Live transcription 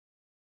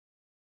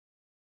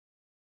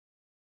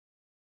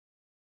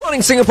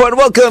morning, Singapore, and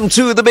welcome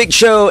to The Big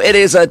Show. It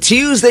is a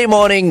Tuesday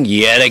morning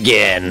yet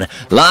again.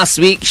 Last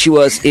week, she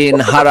was in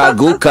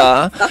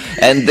Haraguka,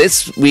 and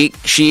this week,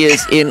 she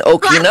is in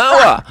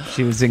Okinawa.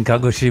 She was in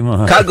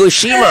Kagoshima.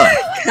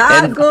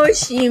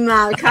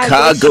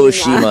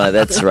 Kagoshima,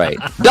 that's right.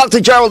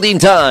 Dr. Geraldine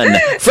Tan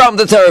from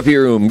the therapy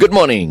room. Good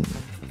morning.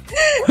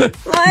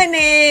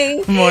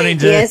 Morning. Morning,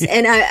 Jay. Yes,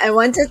 and I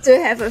wanted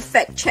to have a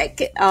fact check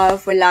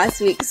for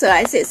last week. So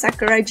I said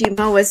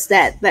Sakurajima was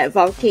that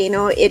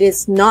volcano. It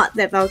is not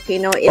that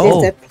volcano. It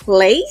is a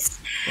place.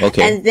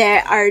 Okay. And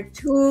there are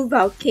two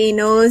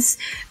volcanoes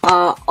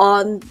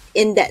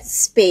in that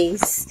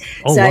space.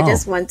 Oh, so wow. I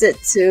just wanted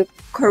to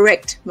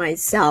correct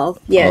myself.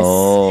 Yes.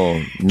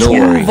 Oh, no Two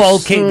worries.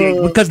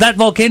 volcano, because that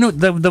volcano,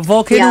 the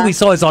volcano we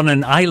saw is on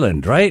an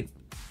island, right?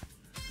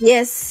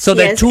 Yes. So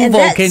there are two and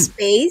volcanoes. that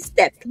space,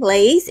 that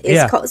place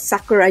is called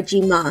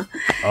Sakurajima.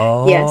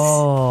 Oh, Yes.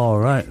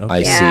 right. Okay.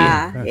 I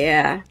see.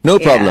 Yeah. No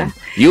problem.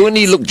 You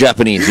only look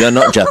Japanese. You're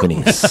not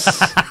Japanese.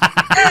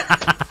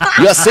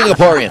 You're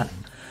Singaporean.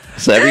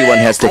 So everyone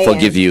has to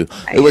forgive you.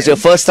 It was your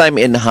first time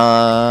in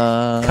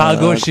Kagoshima,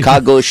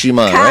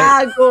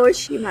 right?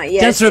 Kagoshima,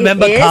 yes. Just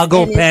remember it is,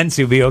 cargo and pants,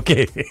 you'll be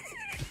okay.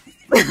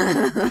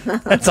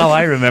 That's how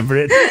I remember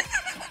it.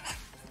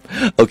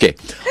 Okay.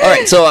 All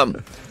right. So,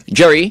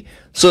 Jerry,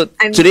 so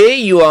today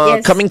you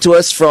are coming to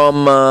us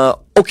from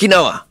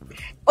Okinawa.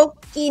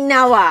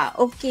 Okinawa,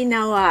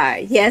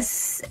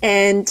 yes.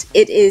 And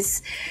it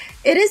is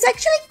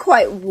actually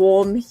quite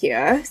warm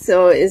here.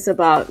 So it's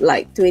about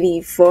like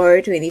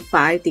 24,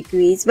 25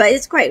 degrees, but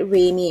it's quite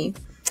rainy.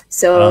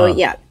 So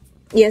yeah,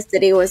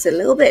 yesterday was a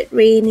little bit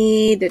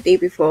rainy. The day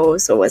before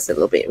also was a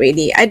little bit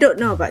rainy. I don't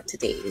know about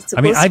today. It's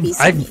supposed to be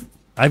sunny.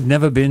 I've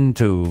never been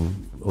to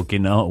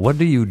Okinawa. What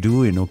do you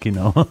do in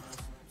Okinawa?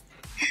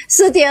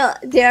 So there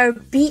are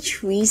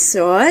beach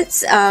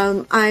resorts.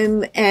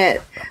 I'm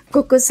at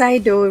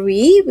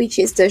Kokosai-dori, which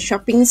is the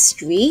shopping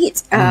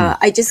street.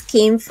 I just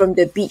came from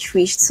the beach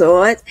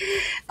resort.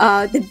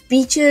 The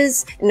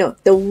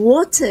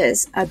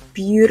waters are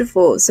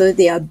beautiful. So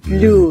they are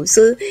blue.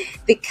 So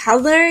the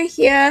color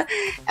here,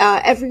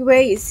 everywhere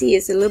you see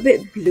is a little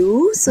bit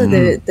blue. So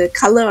the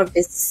color of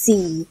the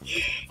sea.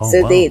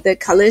 The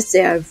colors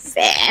there are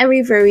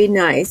very, very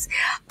nice.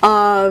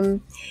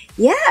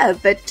 Yeah,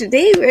 but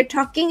today we're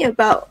talking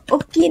about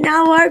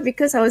Okinawa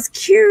because I was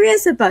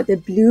curious about the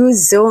blue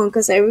zone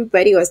because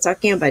everybody was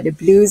talking about the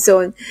blue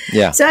zone.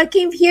 Yeah. So I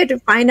came here to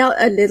find out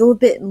a little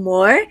bit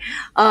more.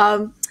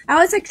 I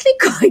was actually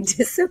quite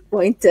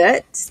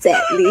disappointed,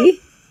 sadly.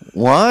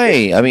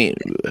 Why? I mean,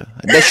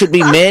 there should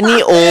be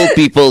many old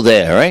people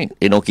there, right?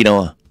 In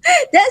Okinawa.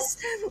 That's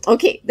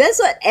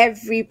what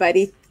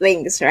everybody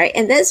thinks, right?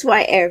 And that's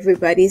why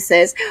everybody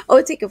says,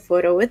 oh, take a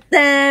photo with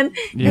them.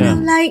 Yeah. And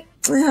I'm like,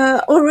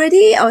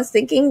 already I was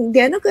thinking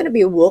they're not going to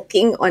be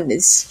walking on the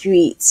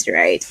streets,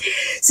 right?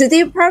 So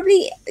they're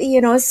probably,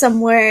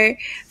 somewhere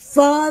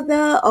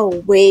further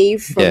away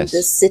from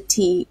the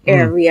city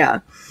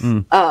area.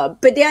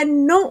 But they are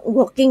not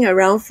walking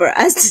around for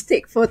us to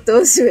take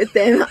photos with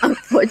them,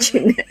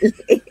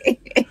 unfortunately.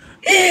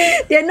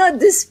 They're not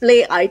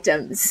display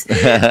items.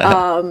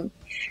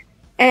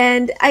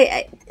 And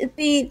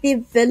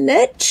the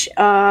village,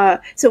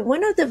 so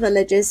one of the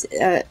villages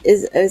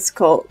is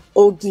called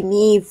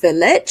Ogimi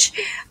Village.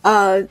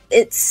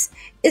 It's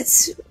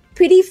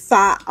pretty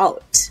far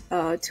out,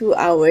 2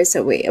 hours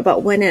away,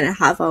 about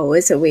 1.5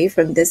 hours away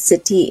from the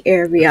city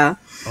area.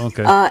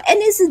 Okay. And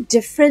it's a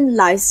different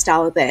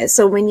lifestyle there.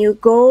 So when you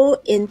go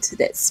into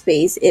that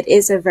space, it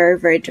is a very,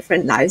 very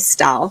different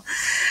lifestyle.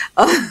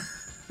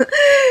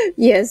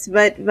 Yes,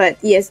 but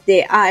yes,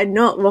 they are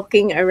not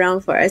walking around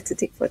for us to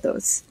take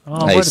photos.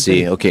 I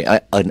see. Okay,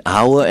 an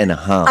hour and a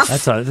half.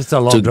 That's a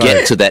long to drive.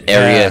 get to that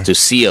area to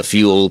see a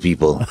few old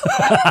people.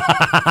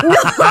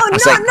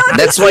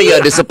 That's why you're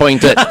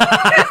disappointed.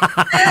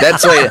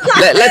 That's why.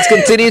 Let's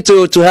continue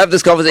to have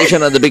this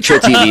conversation on the Big Show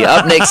TV.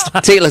 Up next,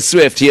 Taylor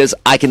Swift. Here's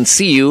 "I Can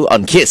See You"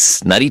 on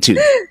Kiss 92.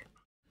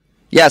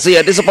 Yeah, so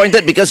you're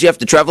disappointed because you have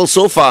to travel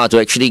so far to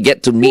actually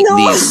get to meet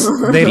these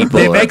people.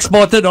 They've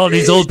exported all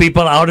these old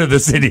people out of the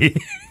city,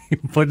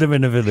 put them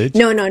in a village.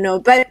 No.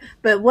 But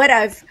what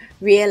I've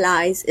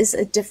realized is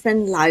a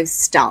different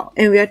lifestyle,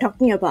 and we are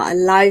talking about a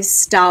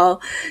lifestyle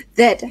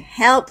that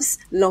helps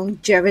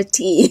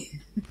longevity.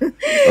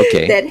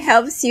 Okay. That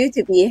helps you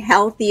to be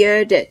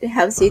healthier. That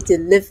helps you to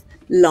live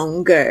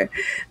longer,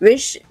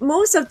 which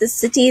most of the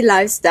city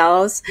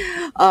lifestyles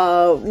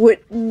would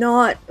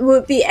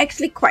be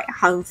actually quite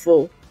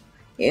harmful,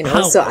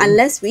 so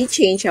unless we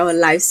change our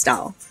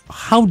lifestyle.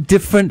 How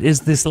different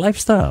is this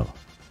lifestyle?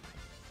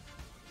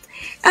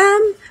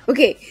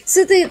 Okay,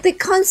 so the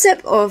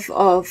concept of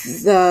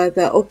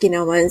the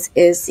Okinawans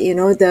is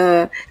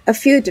a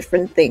few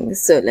different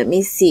things. So let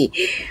me see.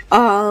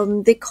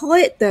 They call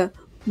it the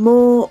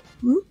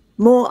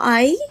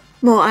moai.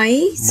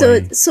 So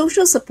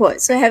social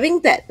support. So having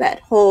that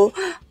whole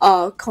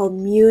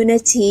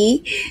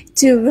community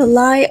to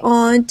rely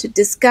on, to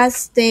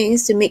discuss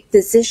things, to make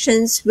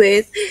decisions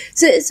with.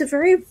 So it's a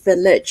very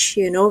village,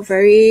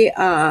 very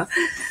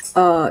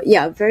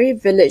very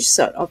village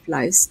sort of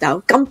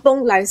lifestyle,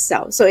 kampong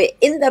lifestyle. So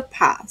in the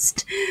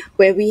past,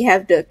 where we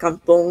have the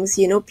kampongs,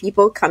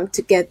 people come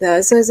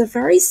together. So it's a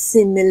very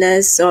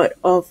similar sort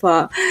of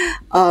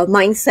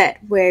mindset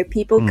where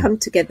people come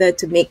together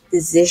to make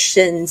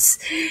decisions.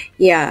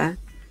 Yeah.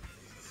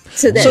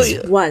 So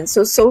that's one.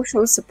 So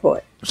social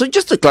support. So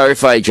just to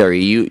clarify,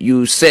 Jerry,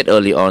 you said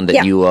early on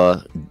that you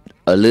are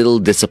a little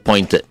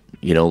disappointed,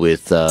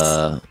 with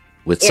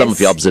some of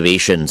your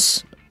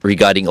observations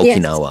regarding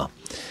Okinawa.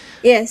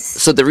 Yes.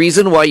 So the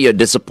reason why you're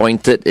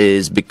disappointed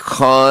is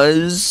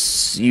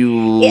because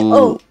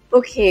you...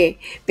 Okay,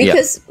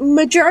 because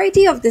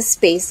majority of the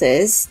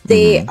spaces,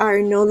 they are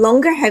no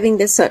longer having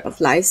this sort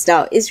of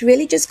lifestyle. It's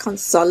really just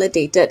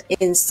consolidated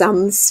in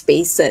some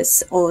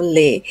spaces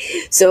only.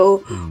 So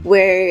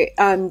where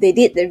they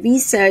did the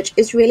research,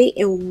 is really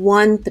in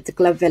one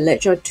particular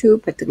village or two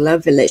particular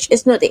village.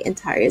 It's not the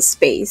entire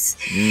space.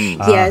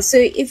 Yeah, so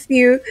if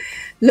you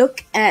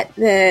look at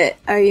the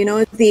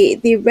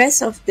the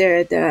rest of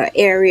the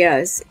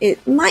areas,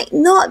 it might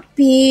not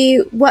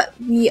be what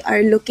we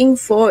are looking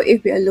for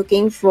if we are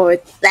looking for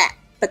that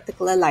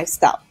particular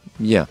lifestyle.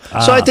 Yeah.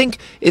 So I think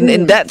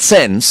in that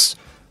sense,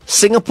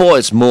 Singapore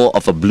is more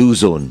of a blue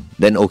zone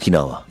than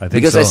Okinawa. I think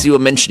because as you were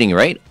mentioning,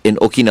 right, in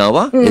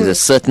Okinawa is a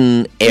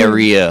certain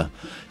area,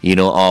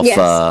 of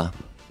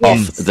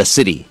the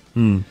city.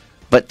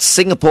 But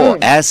Singapore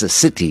as a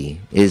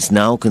city is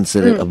now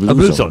considered a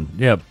blue zone.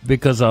 Yeah,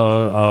 because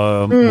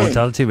our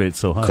mortality rate is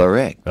so high.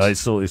 Correct.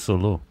 It's so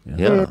low.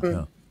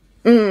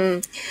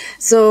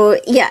 So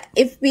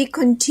if we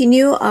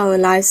continue our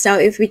lifestyle,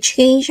 if we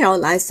change our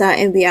lifestyle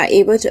and we are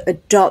able to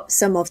adopt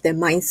some of their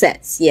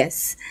mindsets,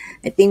 yes,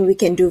 I think we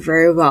can do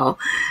very well.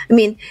 I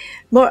mean,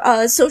 more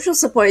social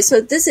support.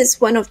 So this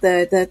is one of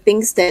the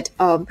things that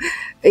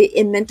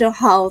in mental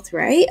health,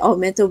 right, or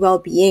mental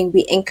well-being,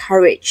 we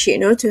encourage,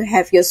 to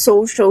have your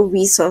social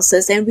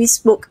resources, and we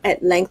spoke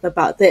at length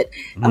about it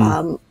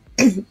on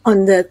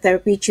the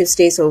Therapy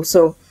Tuesdays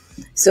also.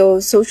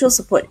 So social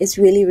support is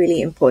really,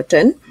 really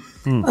important.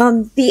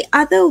 The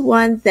other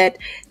one that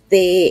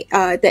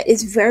that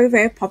is very,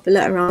 very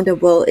popular around the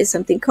world is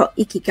something called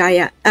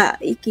Ikigai.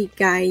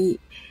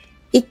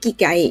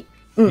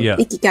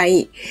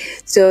 Ikigai.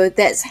 So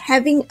that's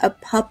having a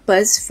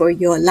purpose for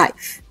your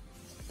life.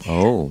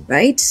 Oh.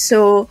 Right?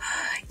 So,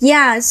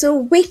 so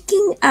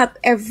waking up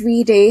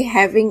every day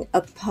having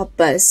a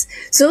purpose.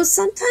 So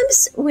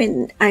sometimes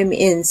when I'm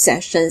in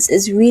sessions,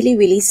 it's really,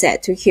 really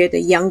sad to hear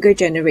the younger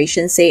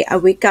generation say, I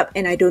wake up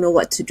and I don't know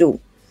what to do.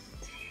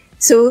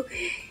 So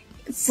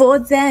for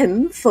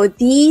them, for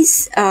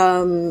these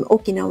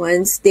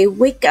Okinawans, they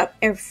wake up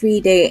every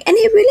day, and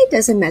it really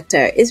doesn't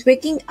matter. It's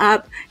waking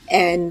up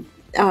and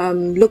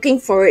looking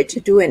forward to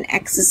do an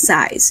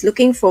exercise,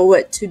 looking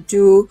forward to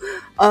do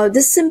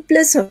the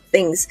simplest of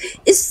things.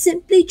 It's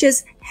simply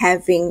just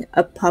having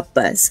a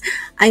purpose.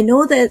 I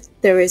know that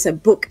there is a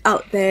book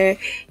out there,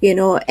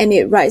 and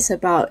it writes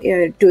about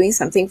doing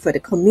something for the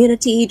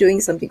community,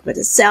 doing something for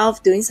the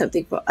self, doing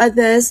something for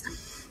others.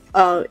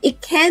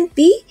 It can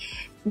be,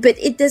 but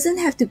it doesn't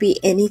have to be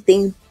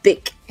anything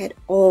big at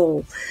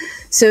all.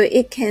 So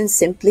it can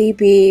simply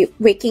be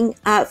waking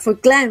up, for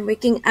Glenn,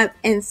 waking up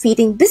and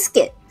feeding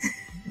Biscuit.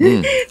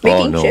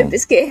 Making sure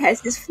Biscuit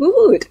has his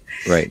food.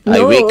 Right.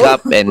 I wake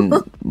up and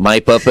my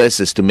purpose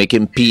is to make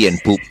him pee and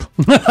poop.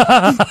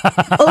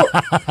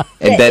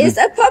 And there is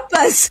a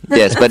purpose.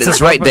 Yes, but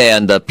it's right there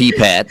on the pee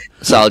pad.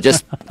 So I'll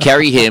just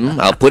carry him.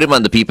 I'll put him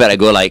on the pee pad. I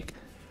go like,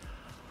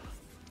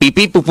 pee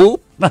pee poo poo.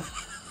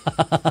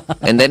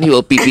 And then he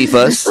will pee pee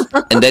first.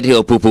 And then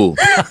he'll poo poo.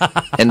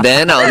 And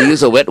then I'll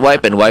use a wet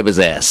wipe and wipe his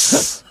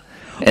ass.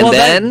 And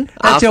then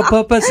that's your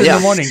purpose in the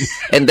morning.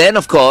 And then,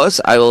 of course,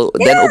 I will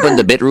then open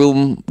the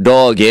bedroom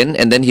door again,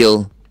 and then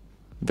he'll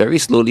very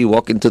slowly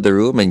walk into the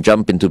room and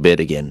jump into bed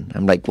again.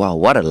 I'm like, wow,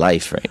 what a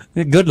life,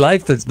 right? Good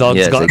life this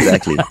dog's got. Yes,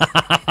 exactly.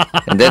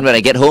 And then when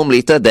I get home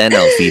later, then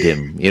I'll feed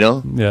him,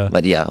 Yeah.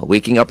 But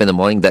waking up in the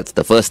morning, that's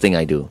the first thing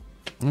I do.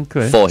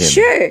 Okay. For him.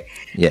 Sure.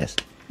 Yes.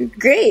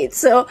 Great.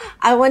 So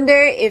I wonder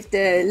if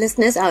the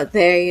listeners out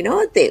there,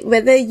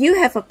 whether you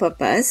have a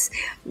purpose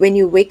when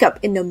you wake up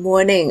in the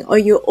morning, or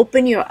you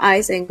open your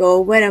eyes and go,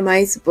 what am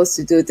I supposed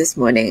to do this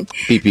morning?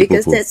 Pee pee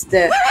because poo poo. That's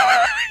the...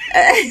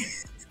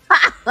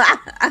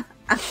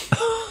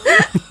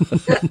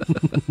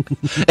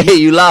 Hey,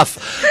 you laugh.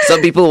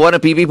 Some people want to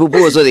pee pee poo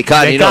poo, so they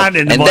can't, They can't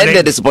in the and morning. then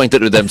they're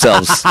disappointed with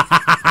themselves.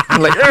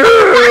 I'm like,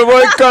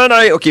 why can't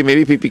I? Okay,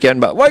 maybe pee pee can,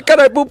 but why can't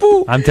I poo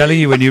poo? I'm telling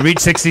you, when you reach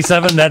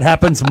 67, that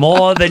happens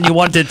more than you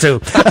wanted to.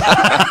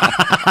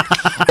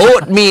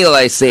 Oatmeal,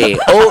 I say.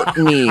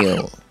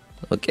 Oatmeal.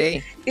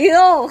 Okay?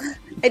 Ew,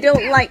 I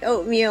don't like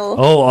oatmeal.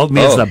 Oh,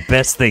 oatmeal's the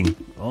best thing.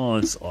 Oh,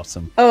 it's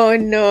awesome. Oh,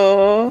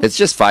 no. It's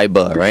just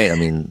fiber, right? I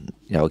mean,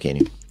 okay.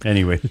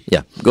 Anyway.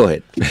 Yeah, go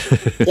ahead.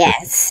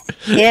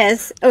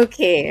 Yes.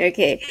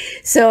 Okay.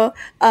 So,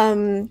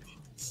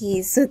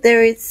 Okay, so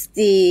there is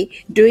the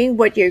doing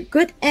what you're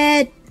good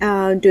at,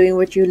 doing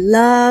what you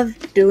love,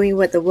 doing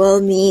what the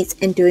world needs,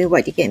 and doing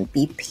what you can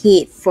be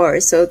paid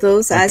for. So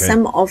those are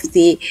some of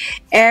the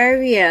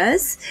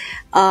areas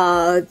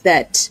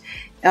that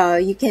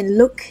you can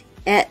look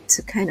at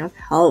to kind of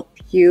help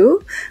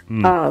you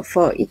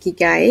for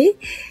Ikigai.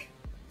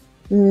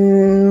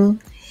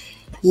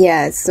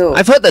 Yeah, so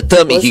I've heard the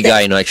term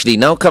Ikigai, actually.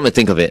 Now come and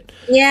think of it.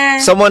 Yeah.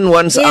 Someone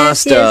once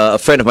asked a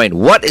friend of mine,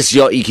 what is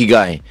your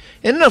Ikigai?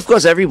 And then, of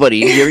course,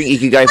 everybody hearing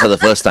Ikigai for the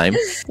first time,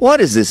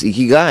 what is this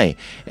Ikigai?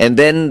 And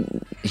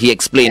then he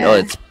explained,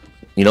 it's,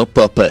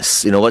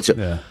 purpose. What's your...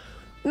 Yeah.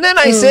 And then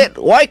I said,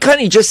 why can't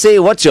you just say,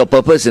 what's your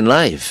purpose in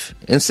life?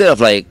 Instead of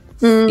like,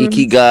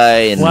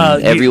 Ikigai, and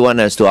everyone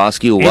has to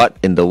ask you, what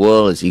in the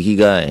world is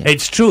Ikigai?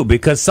 It's true,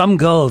 because some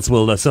girls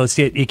will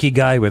associate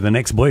Ikigai with an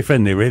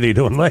ex-boyfriend they really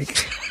don't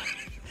like.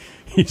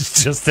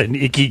 He's just an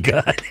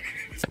Ikigai.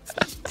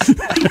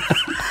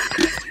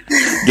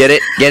 Get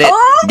it?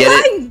 Oh Get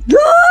my it? God!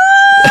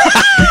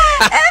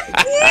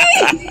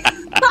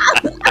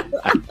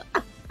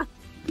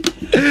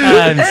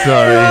 I'm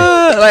sorry.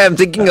 I'm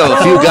thinking of a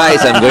few guys.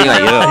 I'm going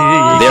like,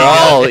 they're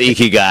all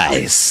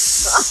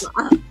Ikigais.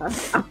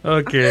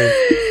 Okay.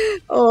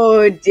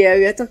 Oh dear,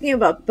 we're talking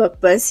about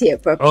purpose here.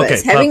 Purpose.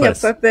 Okay, Having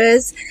purpose. a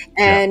purpose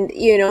and,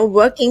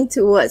 working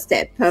towards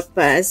that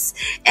purpose.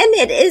 And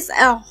it is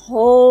a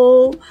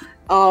whole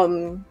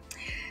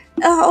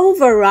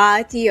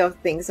variety of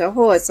things, a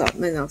whole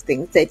assortment of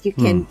things that you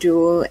can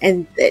do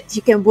and that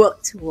you can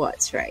work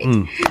towards, right?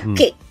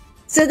 Okay.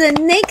 So the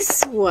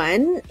next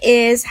one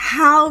is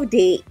how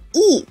they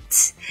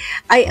eat.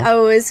 I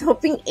was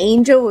hoping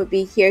Angel would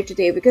be here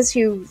today because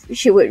she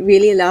would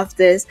really love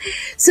this.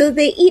 So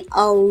they eat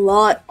a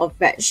lot of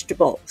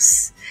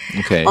vegetables.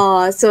 Okay.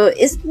 So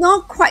it's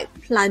not quite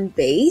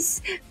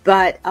plant-based,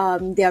 but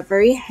they are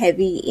very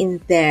heavy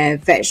in their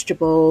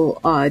vegetable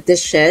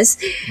dishes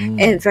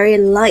and very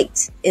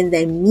light in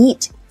their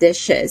meat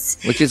dishes.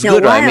 Which is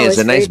good, right? I mean, it's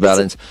a nice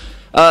balance.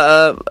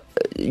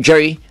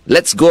 Jerry,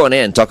 let's go on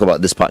air and talk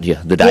about this part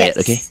here, the diet,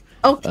 okay?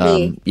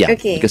 Okay.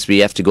 Okay. Because we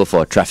have to go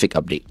for a traffic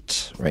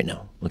update right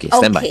now. Okay,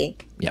 stand by.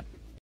 Yeah.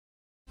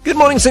 Good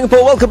morning,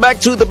 Singapore. Welcome back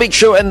to The Big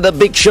Show and The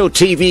Big Show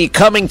TV,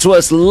 coming to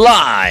us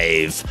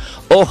live.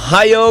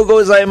 Ohayo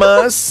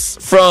gozaimasu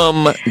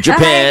from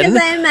Japan. Ohayo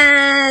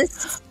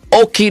gozaimasu.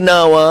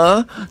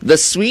 Okinawa, the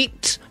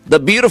sweet, the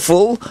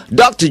beautiful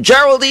Dr.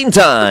 Geraldine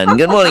Tan.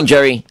 Good morning,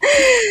 Jerry.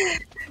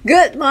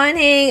 Good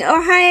morning.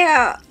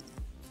 Ohayo.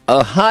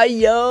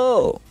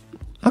 Ohio.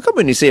 How come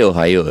when you say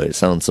Ohio, it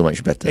sounds so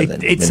much better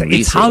than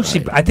it's how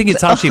she. I think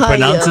it's how she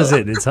pronounces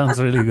it. It sounds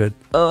really good.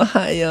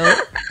 Ohio.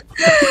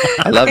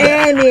 I love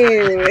that.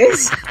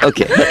 Anyways.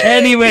 Okay.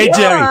 Anyway,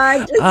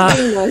 Jerry. Just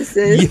being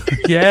nonsense.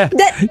 Yeah.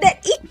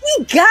 That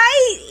Ikigai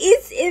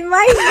is in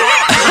my head.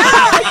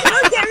 I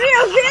cannot get rid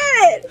of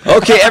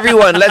it. Okay,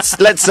 everyone. Let's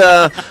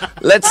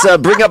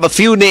bring up a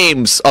few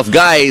names of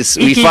guys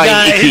we find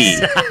icky.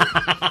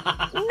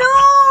 No.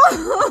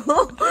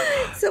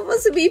 It's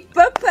supposed to be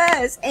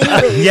purpose.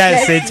 Anyways,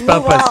 yes, it's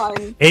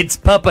purpose. It's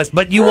purpose.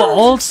 But you were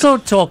also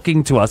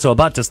talking to us, or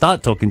about to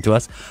start talking to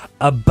us,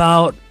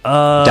 about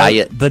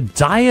diet. The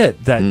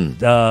diet that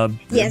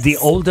the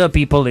older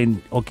people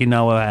in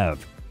Okinawa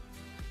have.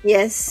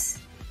 Yes.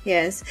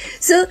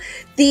 So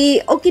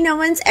the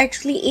Okinawans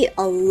actually eat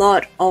a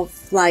lot of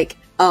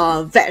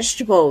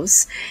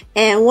vegetables,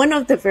 and one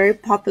of the very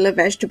popular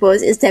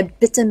vegetables is that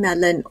bitter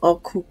melon or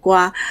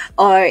kukwa,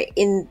 or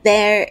in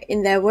their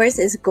words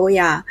is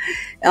goya.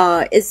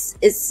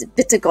 It's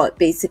bitter gourd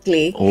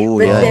basically.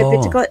 Their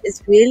bitter gourd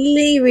is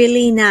really,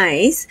 really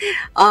nice,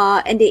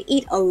 and they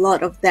eat a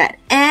lot of that,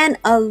 and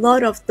a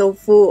lot of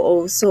tofu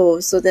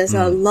also. So there's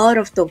a lot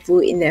of tofu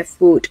in their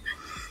food.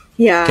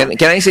 Yeah.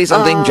 Can I say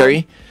something,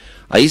 Jerry?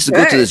 I used to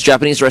go to this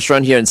Japanese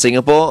restaurant here in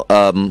Singapore.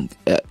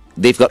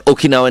 They've got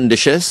Okinawan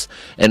dishes,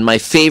 and my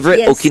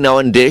favorite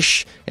Okinawan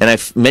dish, and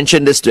I've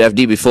mentioned this to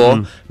FD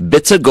before,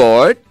 bitter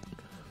gourd,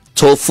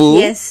 tofu,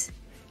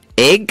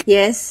 egg,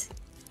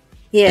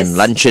 and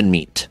luncheon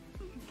meat.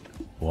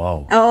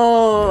 Wow.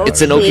 Oh,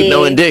 it's an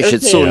Okinawan dish. Okay.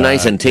 It's so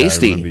nice and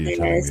tasty. Yeah, I remember you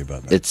telling me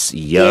about that. It's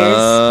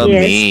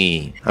yummy.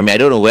 Yes. I mean, I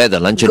don't know where the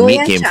luncheon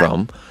meat came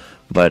from,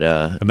 but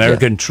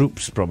American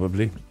troops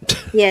probably.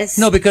 Yes.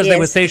 No, because they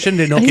were stationed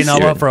in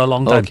Okinawa for a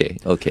long time.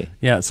 Okay.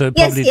 Yeah, so it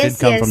probably did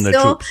come from the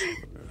troops.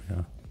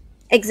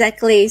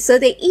 Exactly. So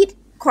they eat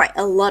quite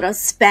a lot of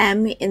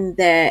spam in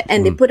there,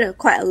 and they put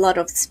quite a lot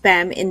of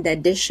spam in their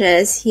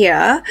dishes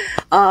here,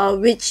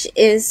 which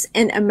is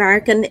an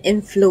American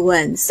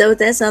influence. So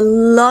there's a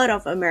lot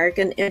of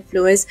American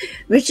influence,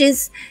 which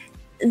is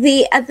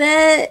the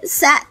other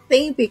sad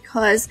thing,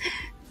 because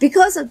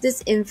of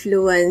this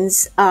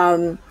influence,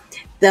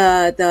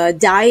 the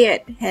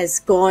diet has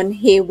gone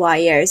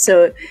haywire.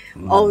 So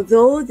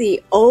although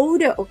the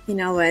older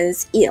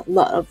Okinawans eat a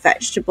lot of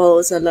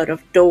vegetables, a lot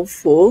of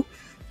tofu,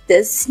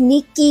 the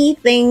sneaky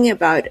thing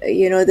about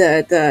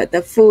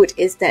the food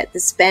is that the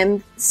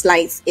spam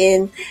slides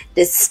in,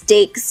 the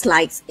steak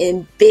slides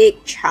in,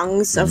 big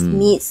chunks of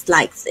meat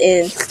slides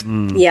in.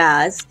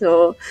 Yeah,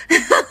 so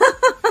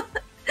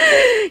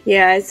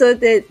Yeah, so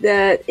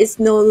the it's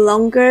no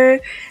longer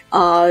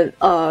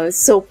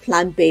so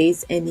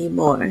plant-based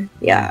anymore.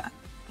 Yeah.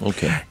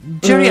 Okay.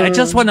 Jerry, I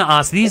just want to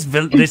ask, this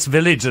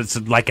village,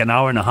 it's like an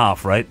hour and a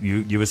half, right?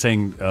 You were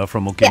saying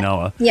from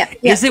Okinawa. Yeah.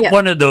 Is it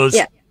one of those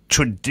Yeah.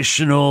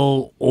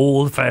 traditional,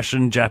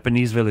 old-fashioned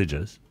Japanese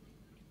villages?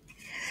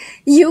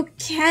 You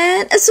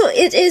can. So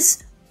it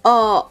is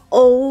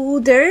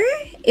older.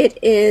 It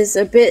is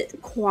a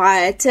bit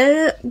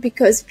quieter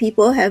because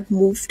people have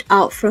moved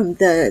out from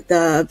the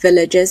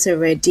villages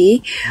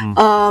already.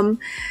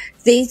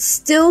 They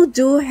still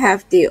do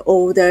have the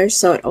older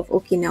sort of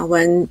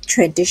Okinawan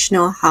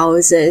traditional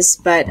houses,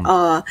 but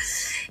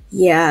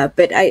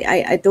but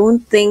I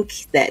don't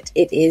think that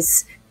it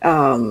is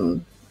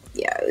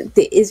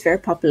it is very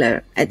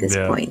popular at this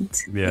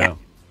point. Yeah.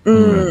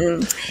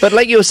 But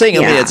like you were saying, I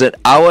mean, it's an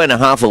hour and a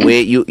half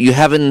away. You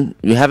haven't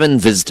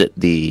visited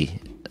the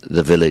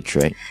village,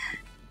 right?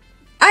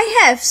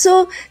 I have.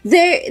 So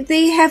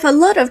they have a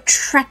lot of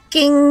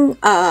trekking.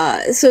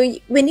 So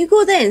when you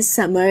go there in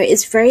summer,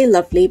 it's very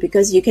lovely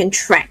because you can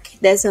trek.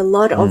 There's a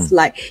lot of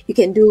like, you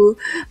can do,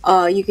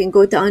 you can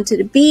go down to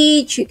the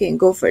beach, you can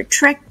go for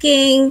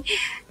trekking.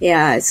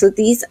 Yeah. So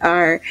these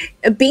are,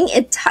 being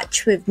in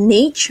touch with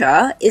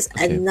nature is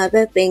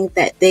another thing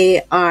that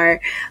they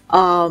are,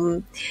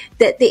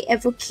 that they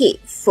advocate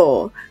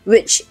for,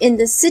 which in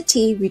the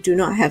city we do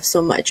not have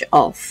so much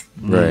of.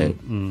 Right.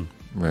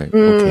 Right.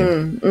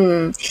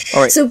 Okay.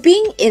 All right. So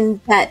being in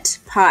that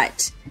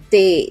part,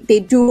 they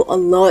do a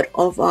lot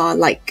of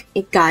like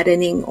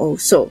gardening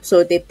also.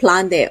 So they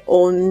plant their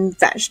own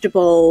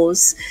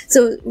vegetables.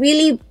 So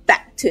really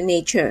back to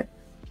nature.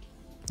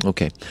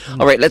 Okay.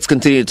 All right. Let's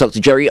continue to talk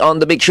to Jerry on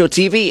the Big Show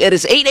TV. It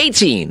is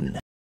 8:18.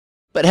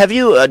 But have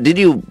you? Did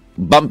you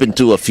bump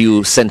into a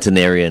few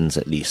centenarians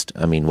at least?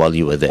 I mean, while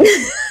you were there.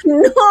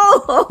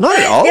 No, not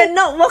at all. They're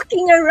not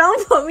walking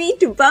around for me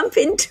to bump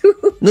into.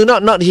 No,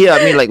 not here.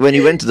 I mean, like when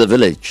you went to the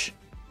village.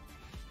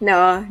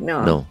 No,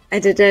 I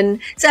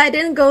didn't. So I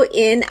didn't go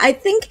in. I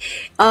think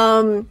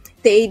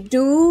they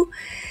do.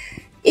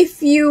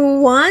 If you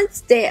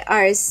want, there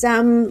are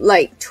some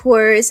like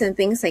tours and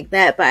things like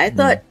that. But I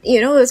thought,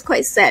 it was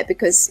quite sad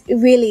because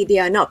really they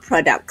are not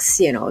products,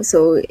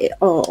 so,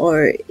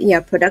 or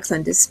products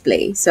on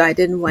display. So I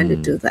didn't want to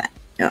do that.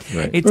 Yeah.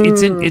 Right.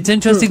 It's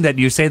interesting that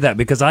you say that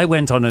because I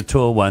went on a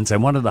tour once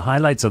and one of the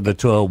highlights of the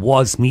tour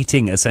was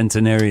meeting a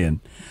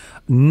centenarian.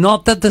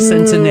 Not that the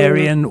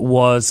centenarian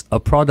was a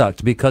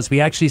product, because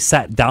we actually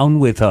sat down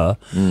with her.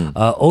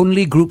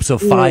 Only groups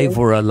of 5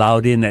 were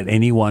allowed in at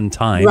any one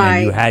time,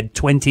 and you had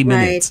 20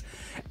 minutes.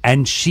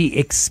 And she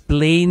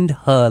explained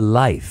her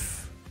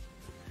life.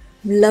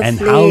 Lovely. And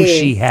how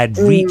she had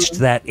reached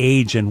that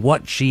age and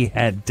what she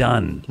had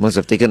done. Must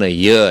have taken a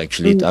year,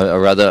 actually, or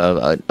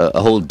rather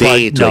a whole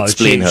day to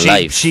explain her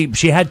life.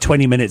 She had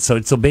 20 minutes,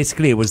 so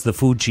basically it was the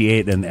food she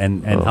ate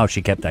and how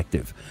she kept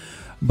active.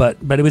 But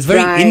it was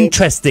very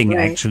interesting,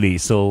 actually.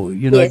 So,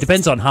 it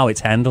depends on how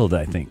it's handled,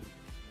 I think.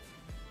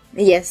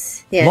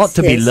 Yes. A lot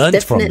to be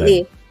learned from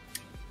them.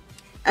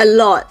 A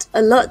lot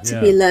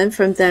to be learned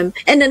from them.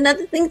 And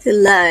another thing to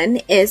learn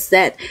is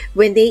that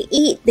when they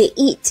eat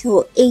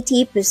till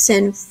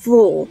 80%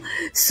 full.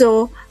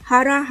 So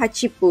hara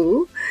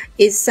hachipu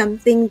is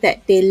something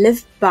that they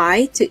live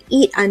by, to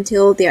eat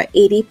until they're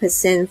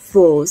 80%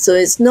 full. So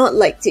it's not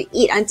like to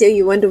eat until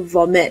you want to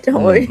vomit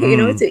or,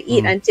 to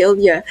eat until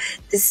you're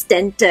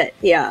distended.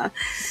 Yeah.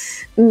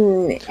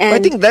 And I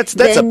think that's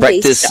a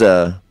practice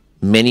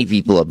many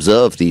people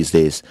observe these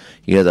days.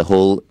 The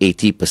whole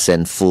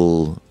 80%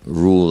 full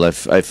rule.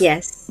 I've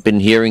been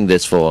hearing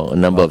this for a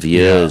number of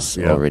years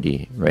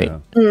already, right?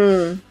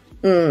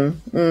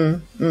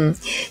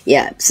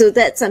 Yeah, so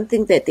that's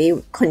something that they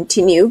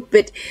continue.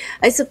 But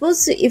I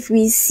suppose if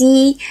we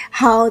see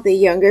how the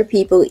younger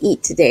people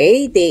eat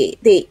today,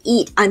 they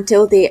eat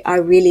until they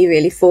are really,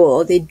 really full.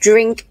 Or they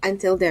drink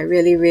until they're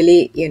really,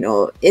 really,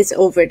 it's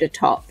over the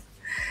top.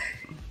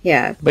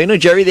 Yeah. But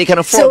Jerry, they can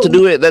afford to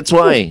do it. That's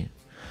why.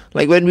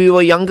 Like when we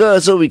were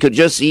younger, so we could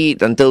just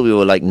eat until we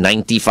were like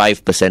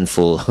 95%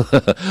 full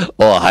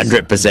or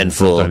 100%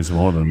 full. Sometimes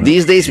more than that.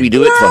 These days we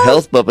do it for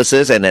health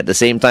purposes, and at the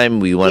same time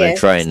we want to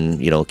try and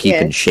keep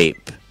in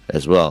shape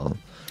as well.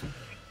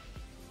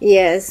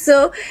 Yes,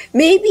 so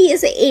maybe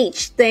it's an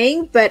age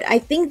thing, but I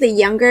think the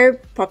younger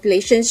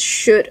population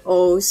should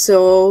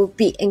also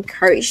be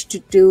encouraged to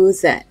do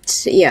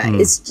that. Yeah,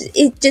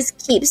 it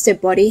just keeps the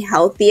body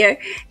healthier,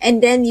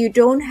 and then you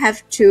don't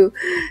have to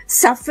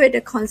suffer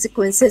the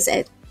consequences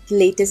at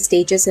later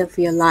stages of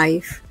your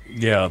life.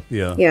 Yeah.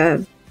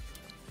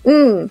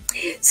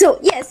 So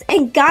yes,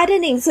 and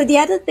gardening. So the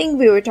other thing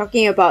we were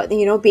talking about,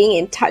 being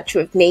in touch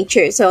with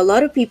nature. So a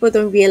lot of people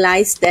don't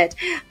realize that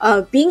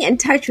being in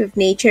touch with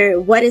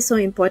nature, what is so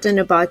important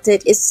about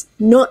it is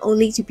not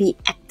only to be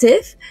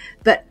active,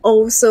 but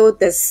also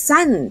the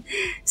sun.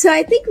 So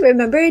I think,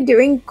 remember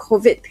during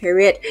COVID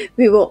period,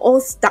 we were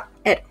all stuck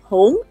at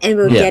home and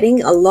we're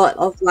getting a lot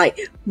of like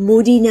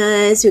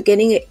moodiness, we're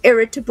getting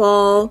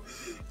irritable.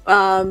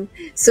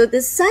 So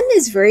the sun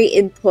is very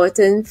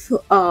important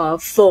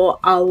for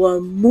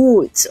our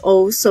moods,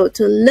 also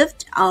to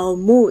lift our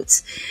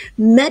moods.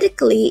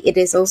 Medically, it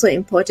is also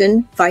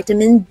important.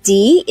 Vitamin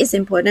D is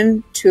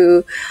important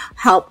to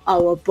help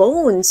our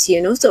bones,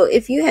 So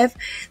if you have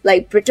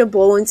like brittle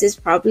bones, it's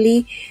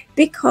probably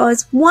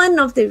because one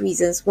of the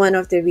reasons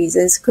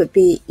could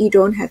be you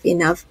don't have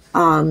enough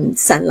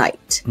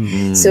sunlight.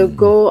 So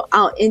go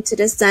out into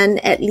the sun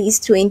at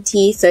least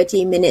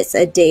 20-30 minutes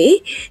a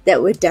day.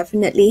 That would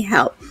definitely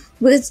help.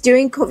 Because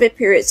during COVID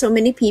period, so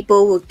many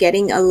people were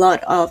getting a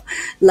lot of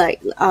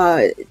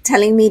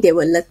telling me they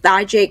were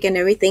lethargic and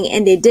everything,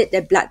 and they did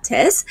their blood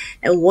test,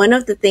 and one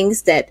of the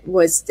things that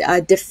was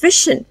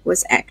deficient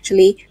was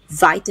actually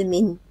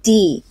vitamin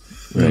D.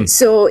 Right.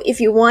 So if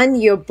you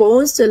want your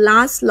bones to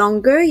last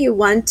longer, you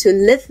want to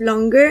live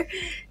longer,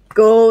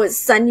 go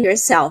sun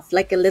yourself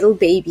like a little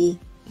baby.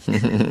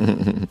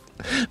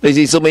 But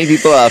see, so many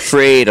people are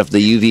afraid of the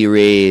UV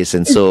rays,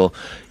 and so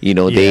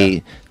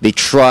they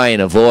try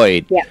and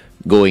avoid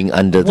going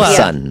under the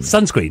sun.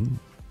 Sunscreen,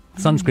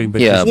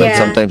 but but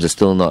sometimes it's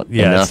still not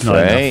enough, it's not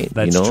right? enough.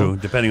 That's true,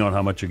 depending on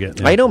how much you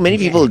get. I know many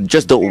people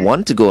just don't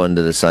want to go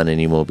under the sun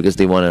anymore because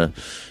they want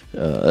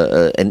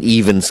an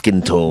even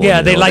skin tone.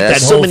 Yeah, they like that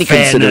so whole many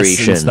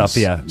considerations and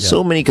stuff.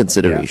 So many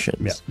considerations.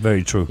 Yeah,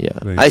 very true. Yeah,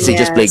 very I say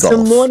just play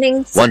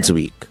golf once a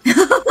week.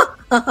 No,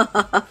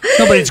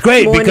 but it's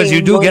great because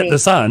you do get the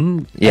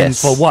sun. Yes. And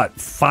for what,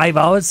 5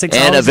 hours, 6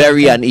 hours? And a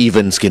very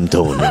uneven skin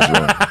tone as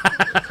well.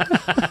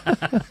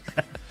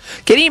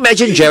 Can you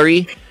imagine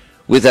Jerry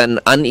with an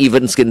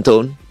uneven skin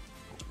tone?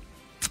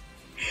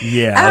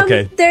 Yeah,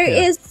 okay. There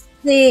is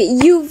the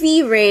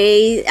UV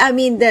ray. I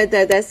mean, the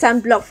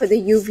sunblock for the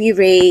UV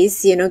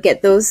rays,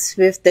 get those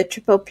with the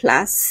triple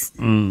plus.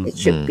 It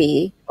should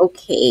be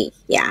okay.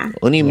 Yeah.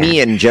 Only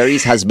me and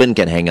Jerry's husband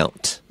can hang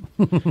out.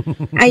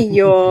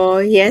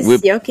 Ayo, yes,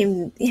 you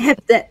can have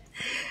that.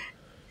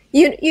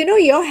 You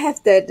all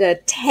have the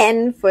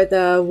 10 for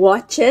the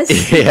watches.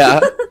 Yeah.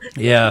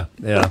 Yeah.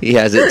 He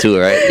has it too,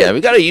 right? Yeah,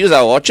 we got to use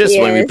our watches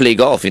when we play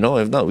golf, If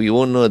not, we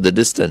won't know the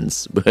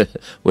distance.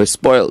 We're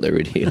spoiled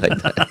already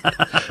like that.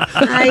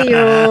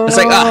 Ayo. It's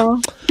like,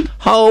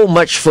 how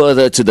much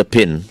further to the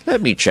pin?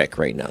 Let me check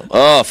right now.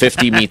 Oh,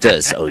 50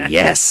 meters. Oh,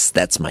 yes,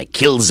 that's my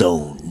kill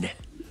zone.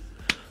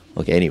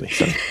 Okay, anyway.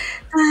 So.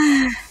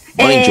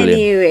 Morning, Julian.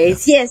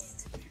 Anyways,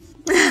 yes.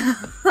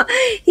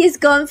 He's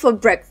gone for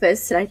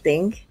breakfast, I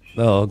think.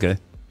 Oh, okay.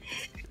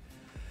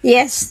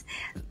 Yes.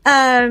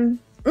 And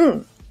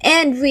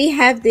we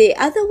have the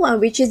other one,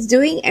 which is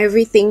doing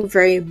everything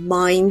very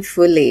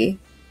mindfully.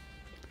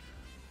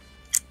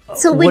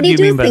 So when they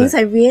do things,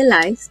 I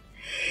realize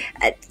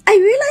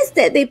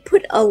that they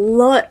put a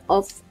lot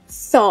of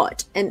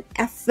thought and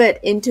effort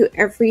into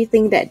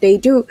everything that they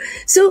do.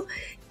 So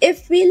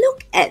if we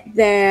look at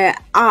their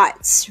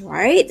arts,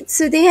 right?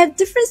 So they have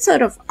different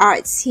sort of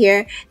arts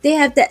here. They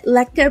have that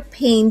lacquer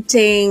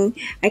painting.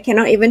 I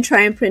cannot even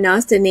try and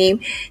pronounce the name.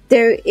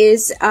 There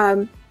is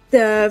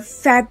the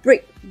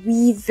fabric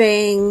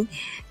weaving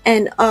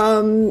and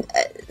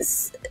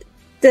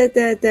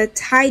the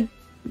tie,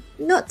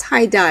 not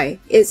tie-dye.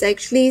 It's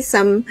actually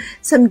some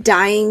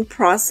dyeing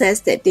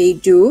process that they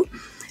do.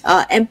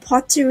 And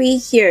pottery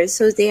here.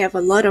 So they have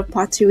a lot of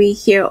pottery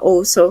here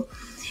also.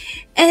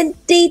 And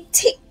they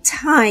take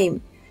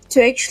time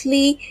to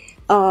actually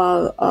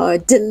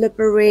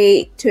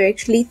deliberate, to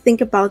actually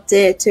think about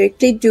it, to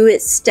actually do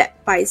it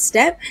step by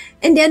step,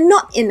 and they're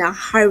not in a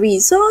hurry.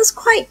 So I was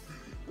quite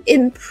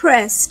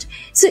impressed.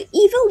 So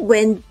even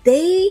when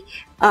they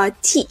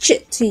teach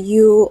it to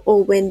you,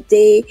 or when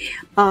they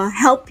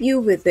help you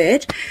with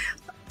it,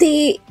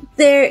 their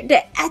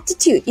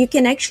attitude, you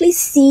can actually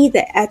see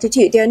the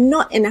attitude. They're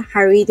not in a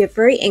hurry. They're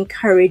very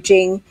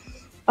encouraging.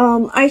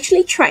 I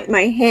actually tried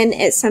my hand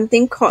at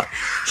something called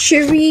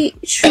shuri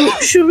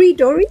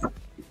dori,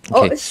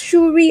 or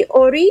shuri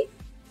ori.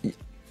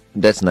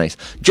 That's nice.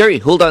 Jerry,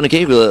 hold on,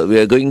 okay? We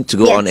are going to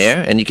go on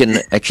air, and you can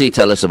actually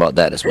tell us about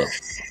that as well.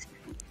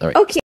 All right.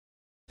 Okay.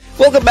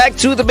 Welcome back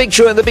to The Big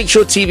Show and The Big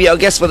Show TV. Our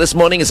guest for this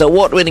morning is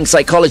award-winning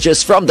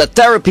psychologist from the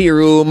therapy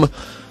room.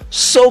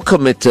 So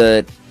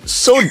committed,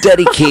 so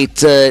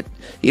dedicated.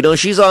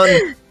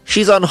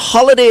 She's on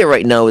holiday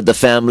right now with the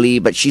family,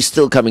 but she's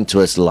still coming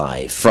to us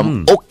live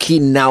from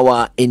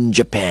Okinawa in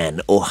Japan.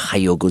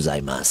 Ohayo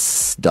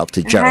gozaimasu.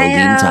 Dr.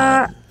 Geraldine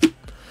Tan.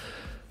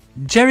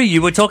 Jerry,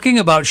 you were talking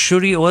about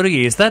shuri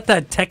ori. Is that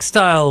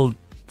textile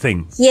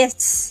thing?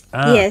 Yes.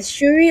 Yes.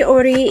 Shuri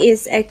ori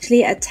is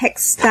actually a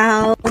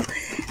textile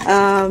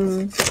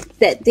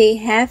that they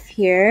have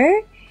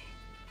here.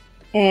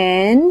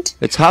 And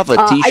it's half a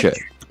t-shirt.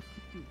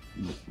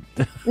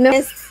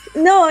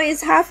 No,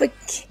 it's half a...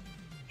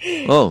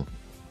 Oh.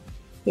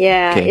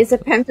 Yeah, okay. It's a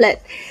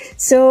pamphlet.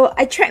 So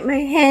I tried my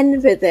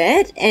hand with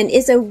it, and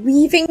it's a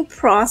weaving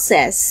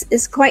process.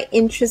 It's quite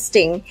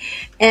interesting.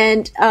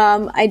 And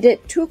I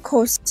did 2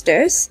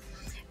 coasters.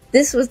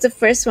 This was the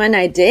first one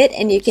I did,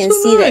 and you can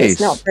see that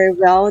it's not very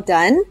well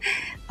done.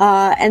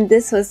 And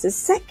this was the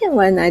second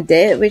one I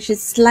did, which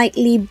is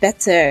slightly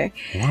better.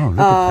 Wow, look at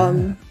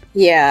that.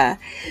 Yeah.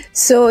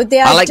 So they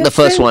are I like the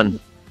first one.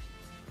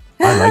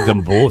 I like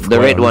them both. The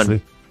red honestly.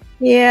 one.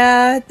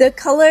 Yeah, the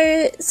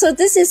color. So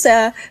this is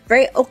a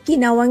very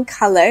Okinawan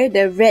color.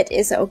 The red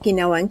is an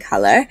Okinawan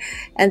color.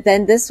 And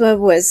then this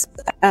one was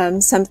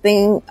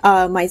something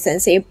my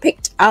sensei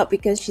picked out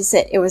because she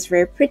said it was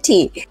very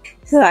pretty.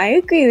 So I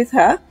agree with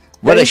her.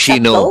 What Very does she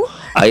know?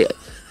 subtle.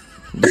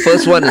 The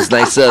first one is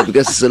nicer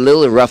because it's a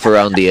little rough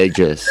around the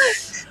edges.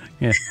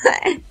 Yeah.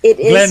 It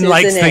is. Glenn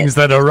likes isn't it? things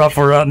that are rough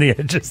around the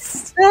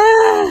edges.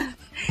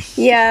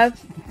 Yeah,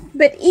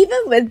 but even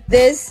with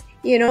this,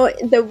 you know,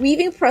 the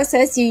weaving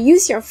process, you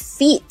use your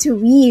feet to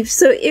weave.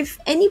 So if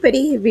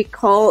anybody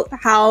recalled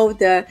how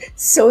the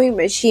sewing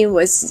machine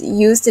was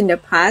used in the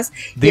past,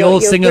 The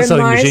old Singer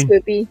sewing grandmas machine.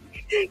 would be,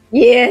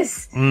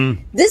 yes.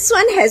 This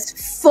one has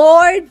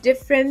 4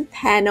 different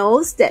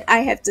panels that I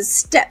have to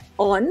step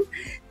on,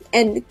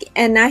 and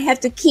I have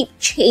to keep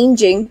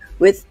changing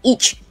with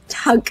each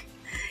tug.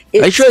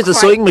 Are you sure it's a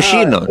sewing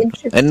machine, no?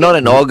 And not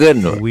an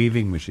organ, no?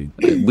 Weaving machine.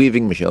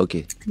 Weaving machine,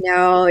 okay.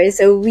 No, it's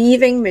a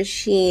weaving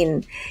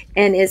machine,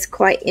 and it's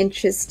quite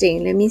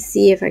interesting. Let me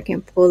see if I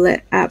can pull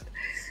it up.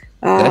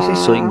 Did I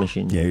say sewing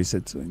machine? Yeah, you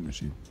said sewing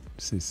machine.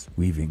 This is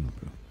weaving.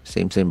 Bro.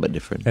 Same but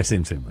different.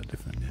 Same but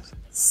different, yes.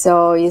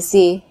 So you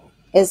see,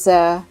 it's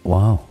a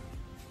Wow.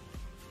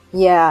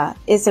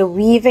 it's a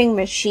weaving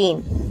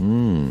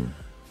machine.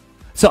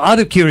 So out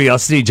of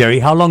curiosity, Jerry,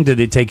 how long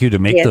did it take you to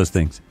make Yes. those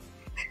things?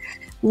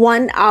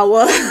 1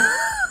 hour.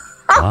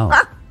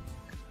 Wow.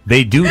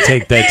 They do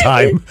take their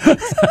time.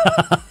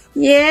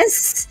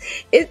 Yes,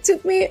 it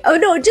took me. Oh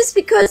no, just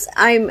because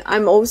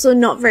I'm also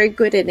not very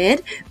good in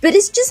it, but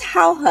it's just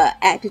how her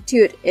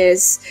attitude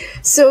is.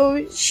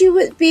 So she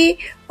would be,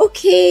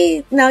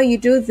 okay, now you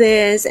do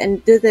this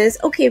and do this.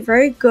 Okay,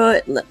 very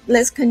good.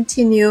 Let's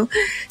continue.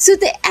 So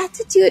the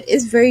attitude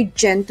is very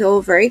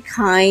gentle, very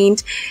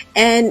kind,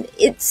 and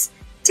it's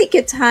take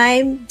your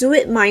time, do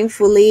it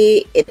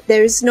mindfully.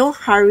 There is no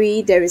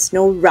hurry, there is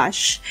no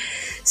rush.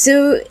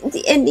 So,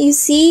 and you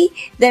see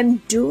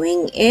them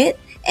doing it,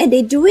 and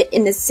they do it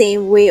in the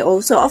same way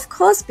also. Of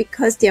course,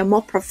 because they are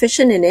more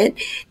proficient in it,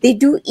 they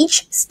do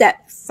each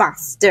step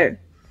faster.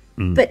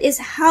 But it's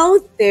how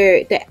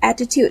their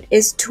attitude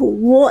is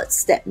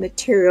towards that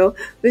material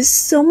with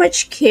so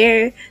much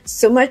care,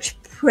 so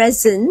much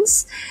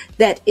presence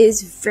that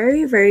is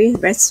very, very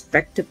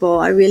respectable.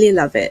 I really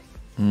love it.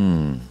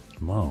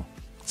 Wow.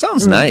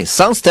 Sounds nice.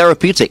 Sounds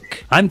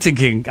therapeutic. I'm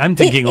thinking It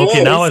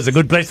Okinawa is. is a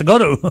good place to go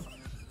to.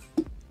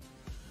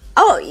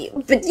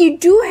 Oh, but you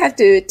do have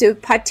to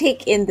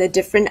partake in the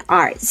different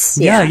arts.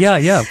 Yeah,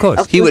 of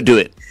course. He would do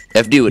it. FD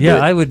would do it. Yeah,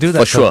 I would do that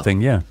for sort sure. of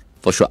thing, yeah.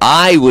 For sure.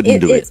 I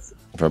wouldn't do it. It's-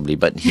 Probably,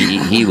 but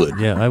he would.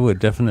 Yeah, I would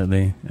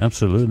definitely.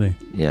 Absolutely.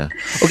 Yeah.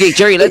 Okay,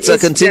 Jerry, let's It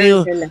is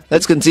continue. very relaxing.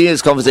 Let's continue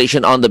this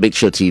conversation on the Big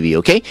Show TV,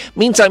 okay?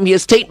 Meantime,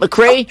 here's Tate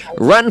McRae,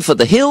 Run for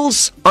the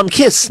Hills on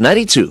Kiss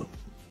 92.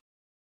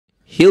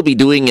 He'll be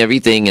doing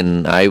everything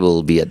and I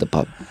will be at the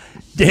pub.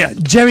 Yeah,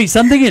 Jerry,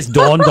 something has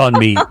dawned on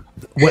me.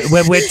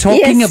 We're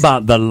talking Yes.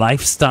 about the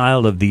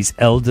lifestyle of these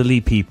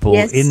elderly people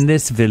Yes. in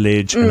this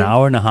village, an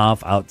hour and a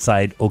half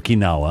outside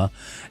Okinawa.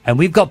 And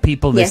we've got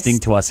people Yes. listening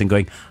to us and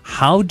going,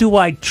 how do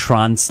I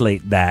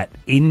translate that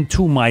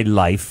into my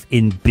life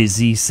in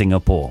busy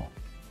Singapore?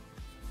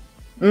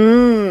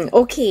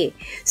 Okay,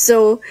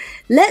 so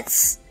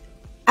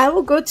I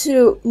will go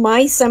to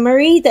my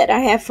summary that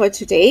I have for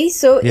today.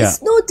 So Yeah.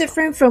 it's no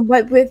different from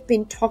what we've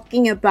been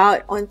talking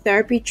about on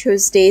Therapy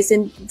Tuesdays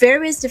in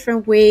various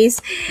different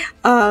ways.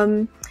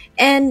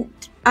 And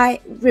I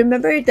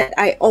remember that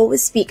I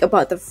always speak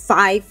about the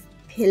 5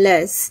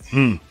 pillars.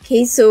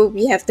 Okay, so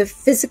we have the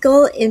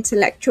physical,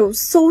 intellectual,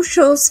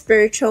 social,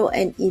 spiritual,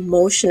 and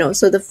emotional.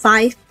 So the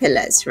 5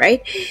 pillars,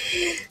 right?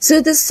 So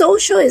the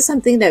social is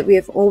something that we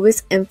have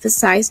always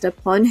emphasized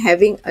upon,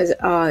 having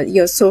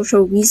your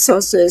social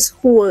resources,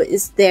 who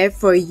is there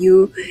for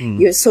you,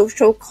 your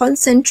social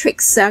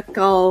concentric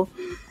circle,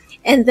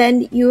 and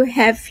then you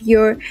have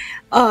your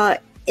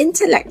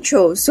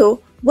intellectual.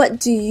 So what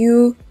do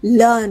you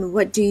learn?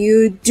 What do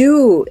you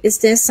do? Is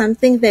there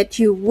something that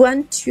you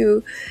want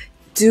to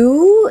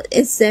do?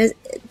 Is there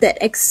that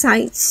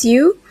excites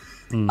you?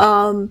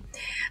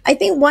 I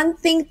think one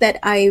thing that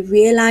I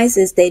realize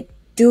is they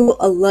do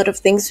a lot of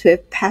things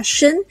with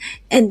passion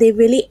and they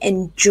really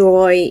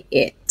enjoy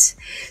it.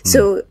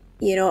 So,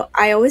 you know,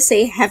 I always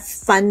say have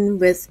fun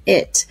with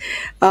it.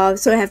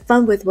 So have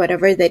fun with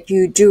whatever that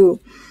you do.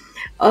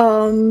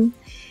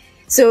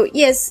 So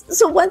yes,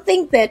 so one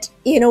thing that,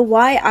 you know,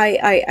 why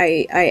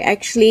I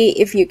actually,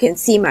 if you can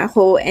see my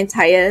whole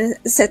entire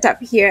setup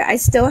here, I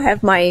still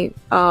have my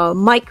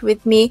mic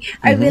with me.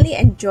 I really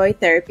enjoy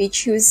Therapy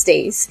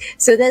Tuesdays.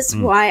 So that's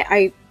why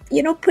I,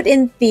 you know, put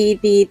in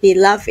the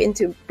love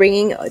into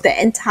bringing the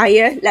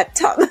entire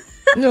laptop.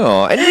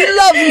 No, and we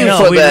love you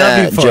No, for we that,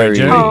 love you for it, Jerry.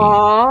 Jerry.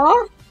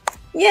 Aww.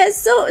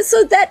 Yes,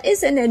 so that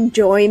is an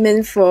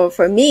enjoyment for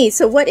me.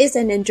 So what is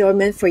an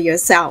enjoyment for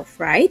yourself,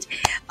 right?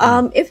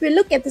 If we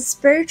look at the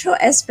spiritual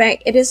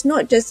aspect, it is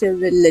not just a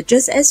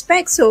religious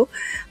aspect. So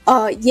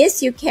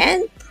yes, you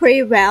can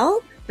pray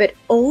well, but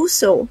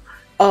also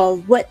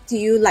what do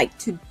you like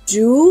to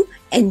do,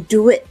 and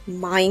do it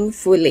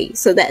mindfully.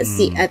 So that's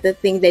the other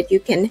thing that you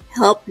can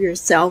help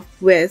yourself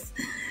with.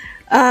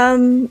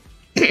 The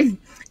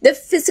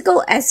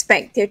physical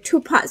aspect, there are two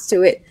parts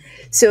to it.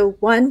 So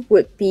one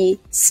would be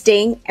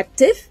staying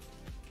active.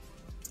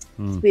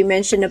 We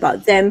mentioned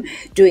about them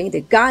doing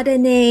the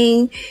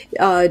gardening,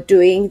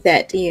 doing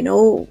that,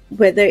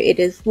 whether it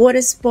is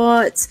water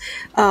sports,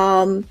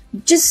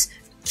 just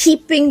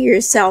keeping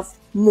yourself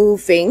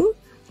moving.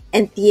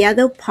 And the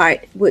other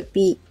part would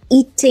be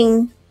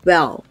eating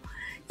well.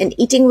 And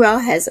eating well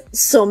has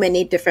so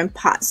many different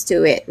parts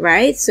to it,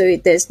 right? So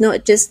there's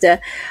not just the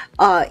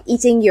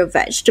eating your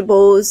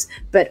vegetables,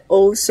 but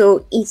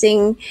also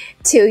eating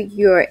till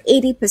you're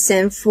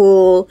 80%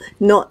 full,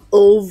 not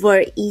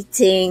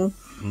overeating.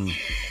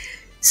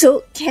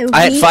 So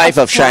I had 5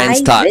 of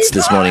Cheyenne's tarts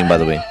this morning, by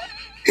the way.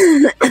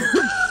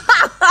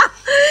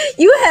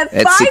 You have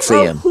At 5 6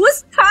 a.m. of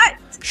whose tart?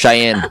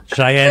 Cheyenne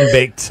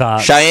baked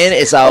tarts. Cheyenne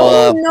is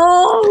our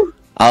no.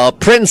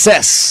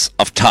 princess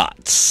of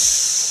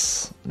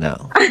tarts.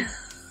 No.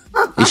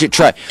 You should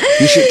try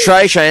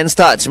Cheyenne's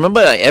tarts.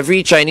 Remember,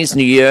 every Chinese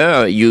New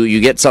Year, you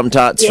get some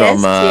tarts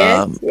from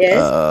your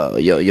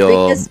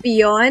Baker's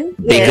Beyond.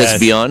 Baker's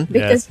Beyond.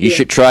 Baker's You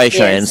should try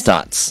Cheyenne's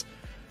tarts.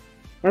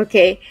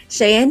 Okay,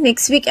 Cheyenne,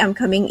 next week I'm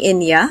coming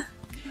in, yeah?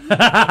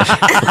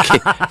 Okay.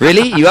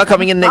 Really? You are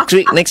coming in next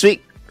week? Next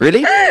week?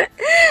 Really?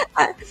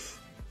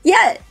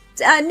 Yeah.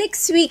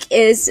 Next week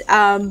is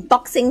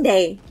Boxing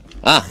Day.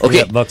 Ah, okay.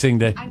 Yeah, Boxing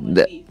Day.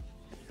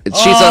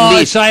 She's on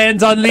leave.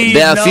 Cheyenne's on leave.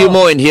 There are a few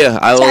more in here.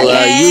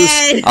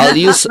 Cheyenne. I'll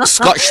use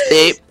Scotch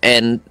tape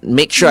and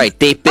make sure I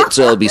tape it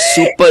so it'll be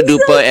super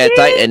duper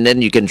airtight, and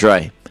then you can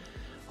try.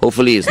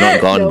 Hopefully it's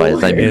not gone by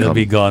the time you It'll come.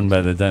 be gone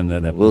by the time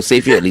that happens. We'll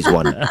save you at least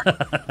one.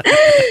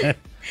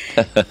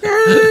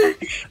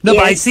 No, but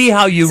I see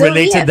how you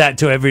related that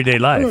to everyday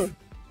life.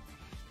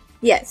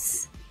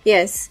 Yes.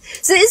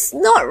 So it's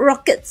not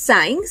rocket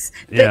science,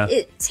 but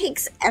it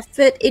takes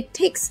effort. It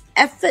takes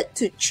effort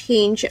to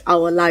change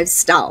our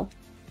lifestyle.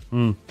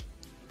 It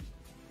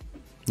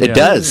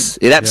does.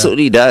 It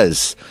absolutely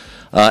does.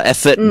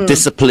 Effort,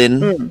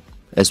 discipline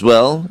as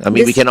well. I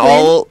mean, we can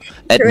all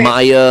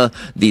admire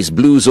these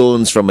blue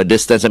zones from a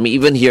distance. I mean,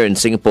 even here in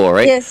Singapore,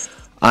 right? Yes.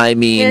 I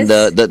mean,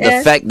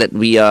 the fact that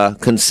we are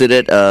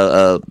considered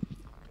a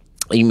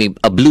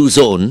blue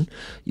zone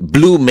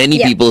blew many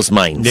people's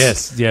minds.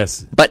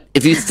 Yes. But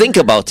if you think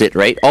about it,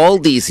 right, all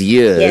these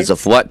years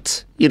of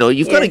what,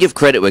 you've got to give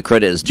credit where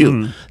credit is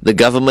due. The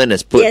government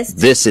has put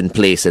this in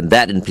place and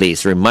that in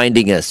place,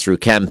 reminding us through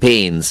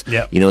campaigns,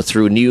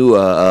 through new,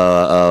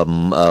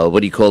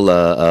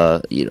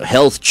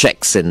 health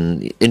checks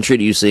and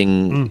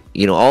introducing,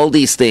 all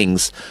these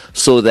things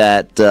so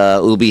that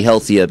we'll be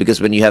healthier.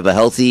 Because when you have a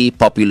healthy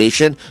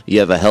population, you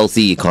have a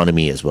healthy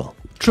economy as well.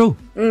 True.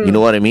 You know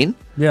what I mean?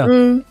 Yeah.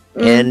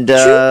 And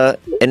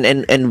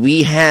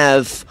we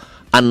have,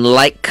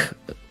 unlike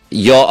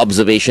your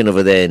observation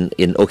over there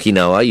in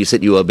Okinawa, you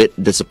said you were a bit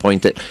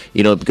disappointed,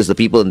 because the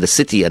people in the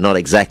city are not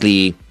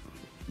exactly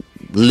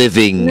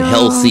living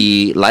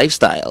healthy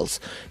lifestyles.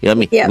 You know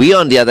what I mean? We,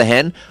 on the other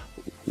hand,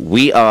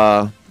 we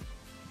are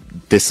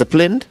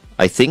disciplined,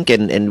 I think,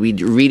 and we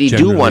really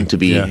do want to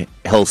be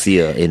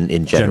healthier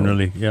in general.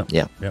 Generally,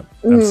 yeah.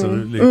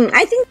 Absolutely.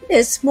 I think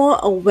there's more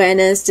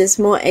awareness, there's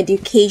more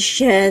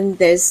education,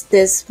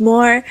 there's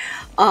more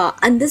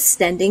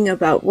understanding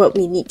about what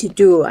we need to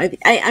do.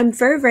 I'm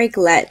very, very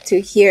glad to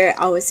hear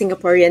our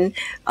Singaporean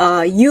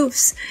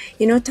youths,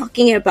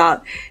 talking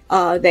about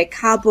their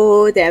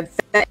carbo, their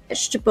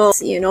vegetables,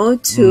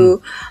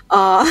 to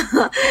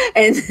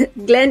and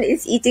Glenn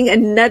is eating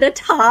another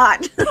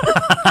tart.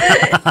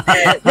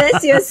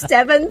 That's your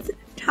 7th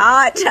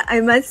tart, I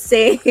must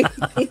say.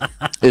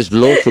 It's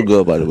low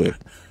sugar, by the way.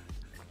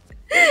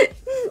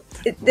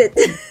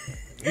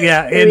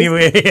 Yeah,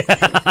 anyway.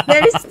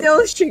 There is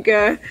still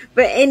sugar.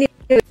 But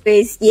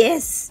anyways,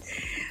 yes.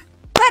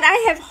 But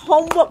I have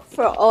homework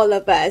for all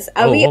of us.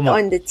 Are we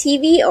on the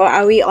TV or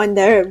are we on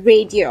the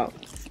radio?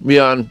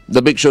 We're on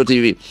the Big Show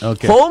TV.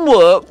 Okay.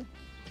 Homework.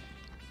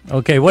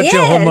 Okay, what's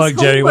your homework,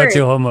 Jerry? What's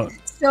your homework?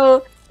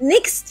 So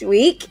next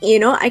week,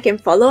 I can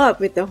follow up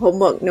with the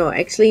homework. No,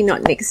 actually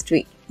not next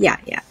week. Yeah,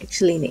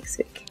 actually next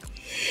week.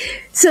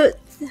 So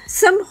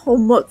some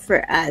homework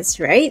for us,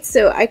 right?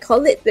 So I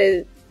call it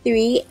the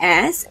 3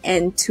 S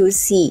and 2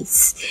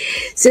 C's.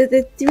 So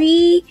the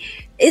 3,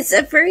 it's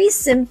a very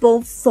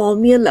simple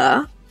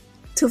formula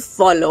to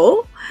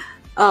follow,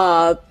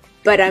 but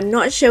I'm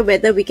not sure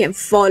whether we can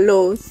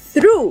follow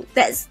through.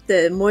 That's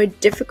the more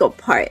difficult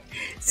part.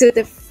 So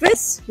the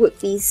first would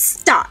be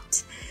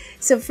start.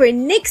 So for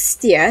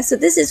next year, so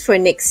this is for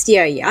next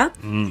year,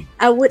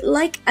 I would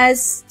like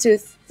us to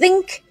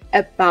think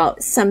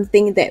about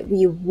something that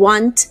we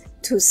want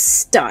to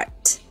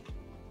start.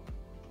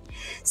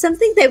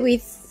 Something that we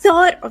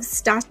thought of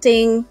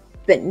starting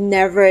but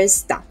never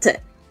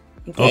started.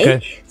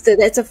 Okay? So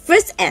that's the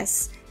first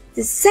S.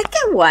 The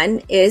second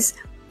one is,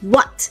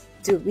 what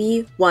do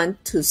we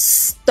want to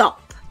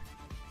stop?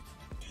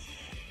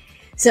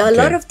 So a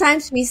lot of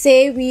times we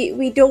say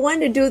we don't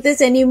want to do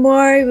this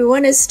anymore. We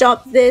want to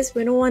stop this.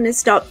 We don't want to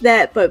stop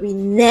that, but we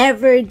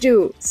never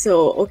do.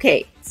 So,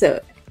 okay.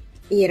 So,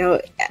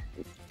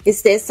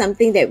 is there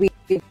something that we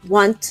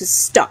want to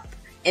stop,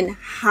 and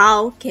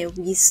how can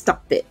we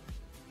stop it?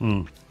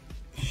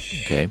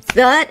 Okay.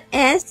 Third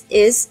S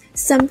is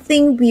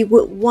something we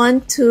would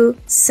want to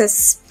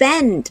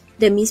suspend.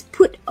 That means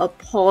put a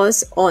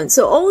pause on.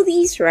 So all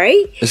these,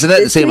 right? Isn't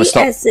that the same as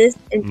stop? S's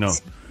No.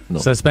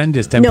 Suspend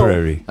is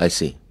temporary. I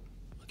see.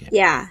 Okay.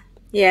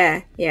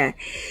 Yeah.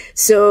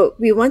 So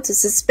we want to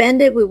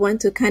suspend it. We want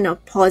to kind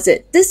of pause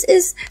it.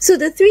 So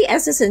the 3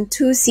 S's and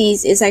 2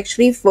 C's is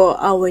actually for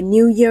our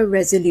New Year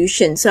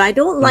resolution. So I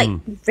don't like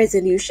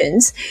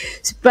resolutions,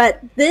 but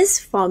this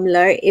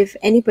formula, if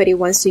anybody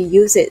wants to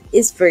use it,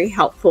 is very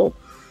helpful.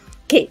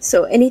 Okay,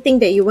 so anything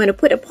that you want to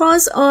put a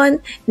pause on.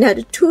 Now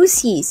the 2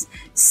 C's,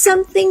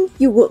 something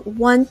you would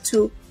want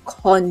to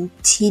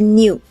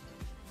continue.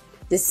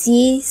 The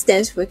C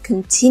stands for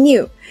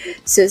continue.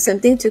 So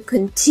something to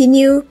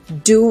continue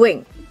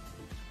doing.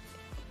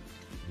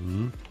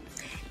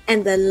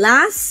 And the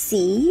last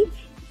C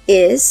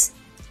is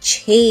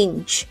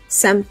change.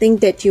 Something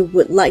that you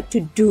would like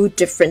to do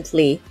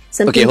differently.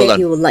 Something that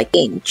you would like to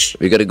change.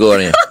 We got to go on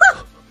here.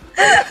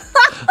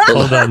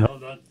 Hold on.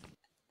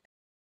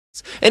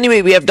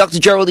 Anyway, we have Dr.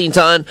 Geraldine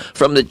Tan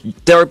from the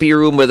therapy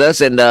room with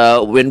us, and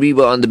when we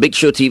were on the Big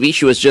Show TV,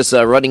 she was just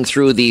running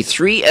through the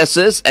 3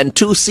 S's and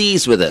 2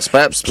 C's with us.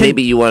 Perhaps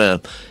maybe you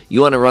wanna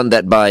run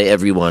that by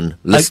everyone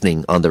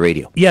listening on the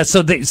radio. Yeah,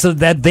 so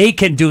that they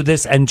can do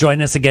this and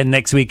join us again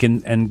next week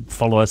and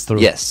follow us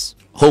through. Yes,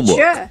 homework.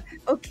 Sure.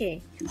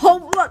 Okay.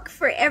 Homework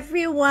for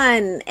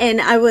everyone. And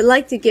I would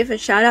like to give a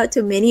shout out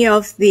to many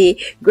of the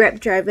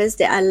Grab drivers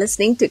that are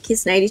listening to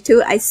Kiss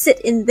 92. I sit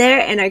in there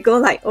and I go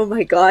like, oh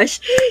my gosh,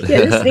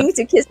 you're listening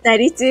to Kiss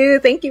 92.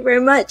 Thank you very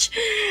much.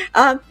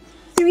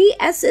 3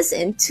 S's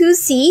and 2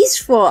 C's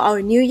for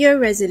our New Year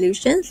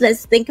resolutions.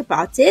 Let's think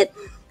about it.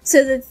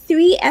 So the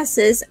 3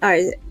 S's are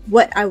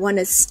what I want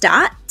to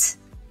start,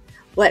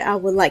 what I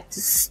would like to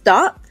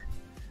stop,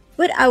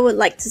 what I would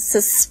like to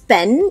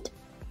suspend.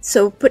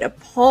 So put a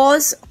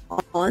pause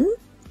on,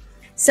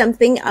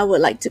 something I would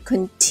like to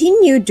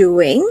continue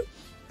doing,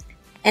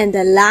 and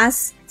the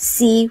last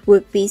C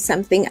would be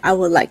something I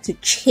would like to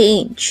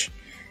change.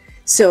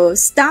 So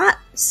start,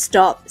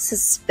 stop,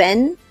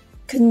 suspend,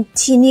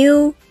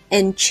 continue,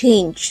 and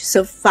change.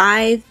 So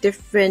 5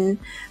 different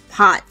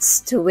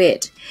parts to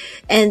it,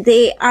 and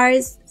they are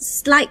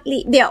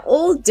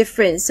all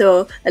different.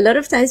 So a lot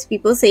of times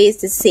people say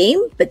it's the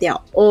same, but they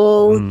are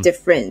all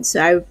different.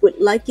 So I would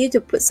like you to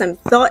put some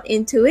thought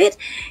into it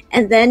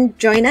and then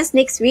join us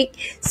next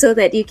week so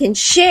that you can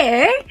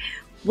share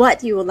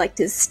what you would like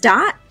to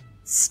start,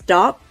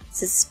 stop,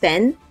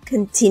 suspend,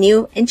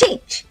 continue, and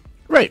change.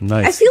 Right.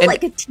 Nice. I feel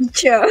like a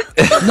teacher.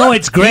 No,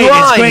 it's great. You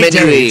are It's great, in many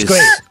Jerry. ways It's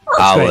great.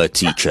 our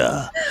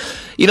teacher.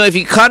 If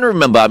you can't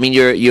remember, I mean,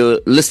 you're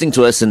listening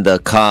to us in the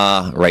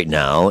car right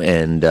now,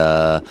 and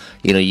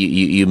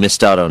you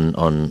missed out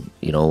on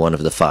one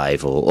of the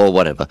 5 or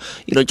whatever.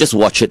 Just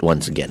watch it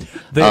once again.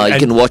 You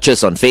can watch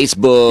us on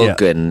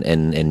Facebook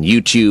and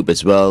YouTube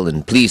as well,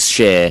 and please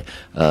share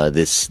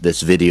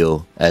this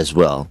video as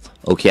well.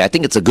 Okay, I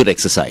think it's a good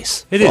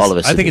exercise. It for is. all of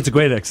us. I think it's a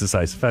great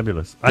exercise.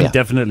 Fabulous. I'm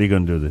definitely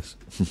going to do this.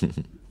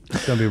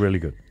 It's going to be really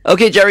good.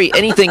 Okay, Jerry.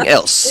 Anything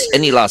else?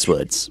 Any last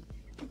words?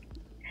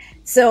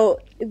 So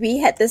we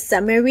had the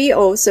summary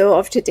also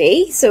of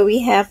today. So we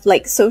have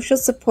like social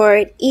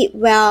support, eat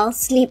well,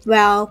 sleep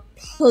well,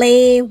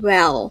 play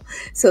well.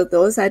 So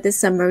those are the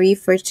summary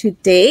for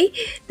today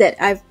that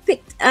I've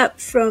picked up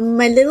from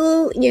my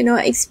little,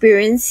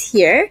 experience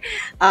here.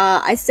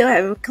 I still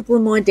have a couple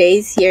more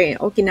days here in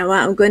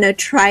Okinawa. I'm going to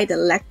try the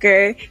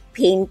lacquer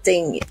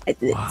painting. It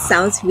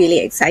sounds really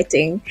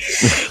exciting.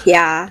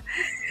 Yeah.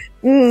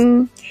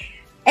 And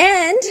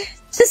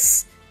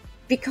just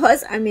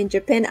because I'm in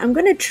Japan, I'm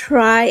going to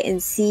try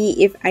and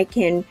see if I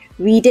can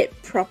read it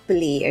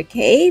properly,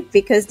 okay?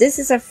 Because this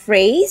is a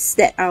phrase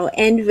that I'll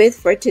end with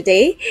for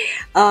today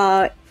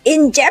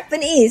in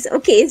Japanese.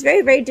 Okay, it's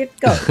very, very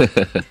difficult.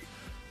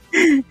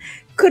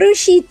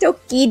 Kurushii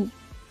toki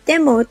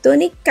demo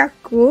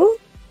tonikaku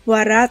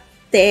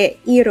waratte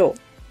iro.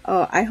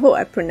 Oh, I hope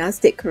I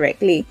pronounced it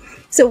correctly.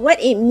 So what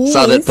it means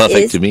sounded perfect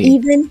is to me.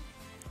 Even...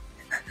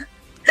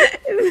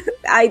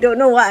 I don't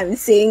know what I'm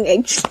saying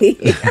actually.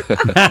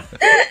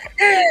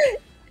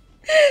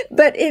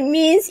 But it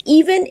means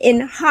even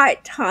in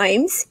hard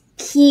times,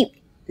 keep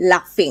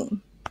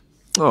laughing.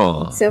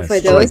 Oh, so for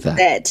those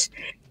that,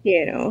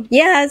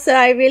 so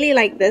I really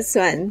like this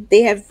one.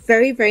 They have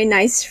very, very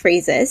nice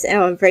phrases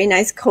and very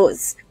nice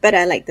quotes, but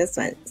I like this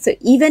one. So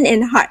even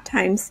in hard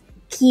times,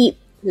 keep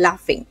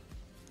laughing.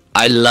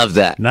 I love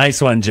that.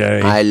 Nice one,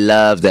 Jerry. I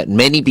love that.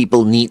 Many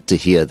people need to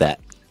hear that.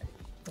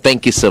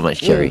 Thank you so much,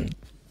 Jerry.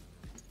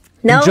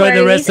 No Enjoy worries.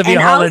 the rest of your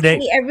holiday.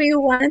 I'll see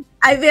everyone.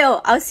 I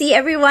will. I'll see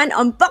everyone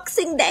on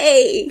Boxing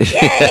Day.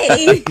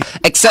 Yay!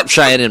 Except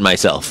Cheyenne and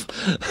myself.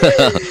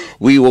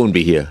 We won't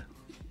be here.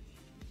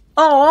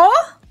 Oh.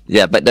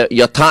 Yeah, but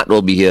your tart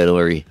will be here, don't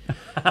worry.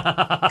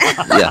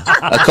 Yeah,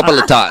 a couple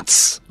of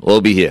tots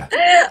will be here.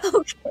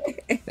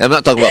 Okay. I'm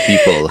not talking about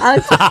people.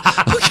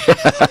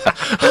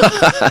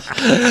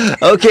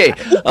 Okay,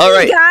 all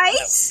right.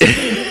 Guys.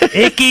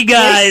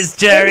 Ikigai,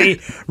 Jerry.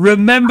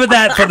 Remember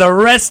that for the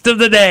rest of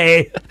the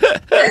day.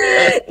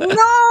 No.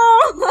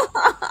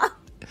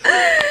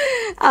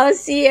 I'll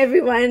see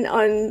everyone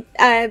on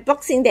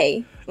Boxing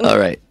Day. All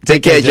right.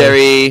 Take care,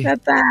 Jerry.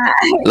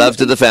 Bye-bye. Love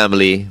to the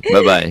family.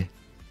 Bye-bye.